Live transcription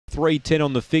3.10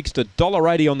 on the fixed,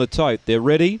 $1.80 on the tote. They're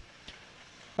ready.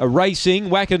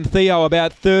 Racing, Whack and Theo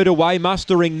about third away,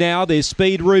 mustering now. There's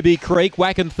Speed Ruby Creek.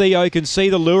 Whack and Theo can see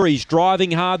the lure. He's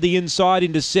driving hard the inside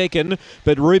into second,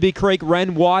 but Ruby Creek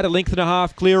ran wide, a length and a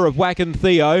half clear of Whack and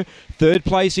Theo. Third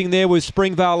placing there was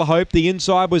Springvale Hope. The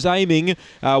inside was aiming.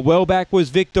 Well back was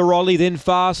Victor Ollie, then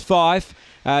Fast Fife.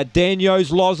 Daniel's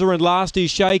Lozer, and last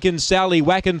is Shaken Sally.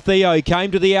 Whack and Theo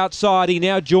came to the outside. He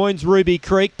now joins Ruby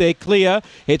Creek. They're clear.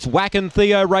 It's Whack and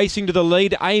Theo racing to the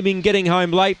lead. Aiming getting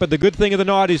home late, but the good thing of the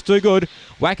night is too good.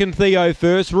 Whack and Theo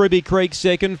first. Ruby Creek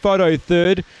second. Photo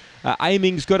third.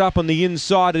 Aiming's got up on the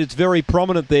inside. It's very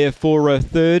prominent there for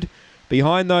third.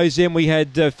 Behind those then we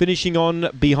had finishing on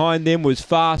behind them was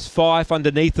Fast Fife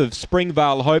underneath of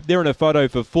Springvale Hope. They're in a photo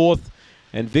for fourth.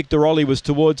 And Victor Ollie was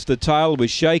towards the tail with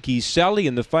Shaky Sally,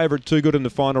 and the favourite too good in the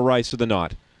final race of the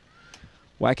night.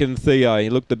 Whack and Theo, he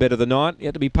looked the better the night. He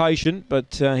had to be patient,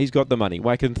 but he's got the money.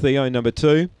 Whack and Theo, number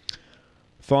 2.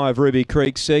 5, Ruby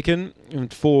Creek, second.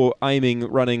 And 4, Aiming,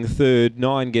 running third.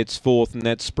 9 gets fourth, and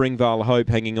that's Springvale Hope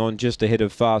hanging on just ahead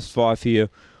of Fast Fife here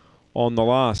on the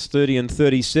last. 30 and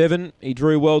 37. He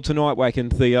drew well tonight, Whack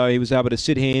and Theo. He was able to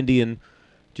sit handy, and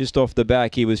just off the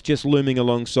back, he was just looming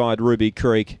alongside Ruby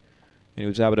Creek. He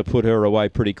was able to put her away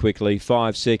pretty quickly.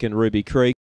 5 second, Ruby Creek.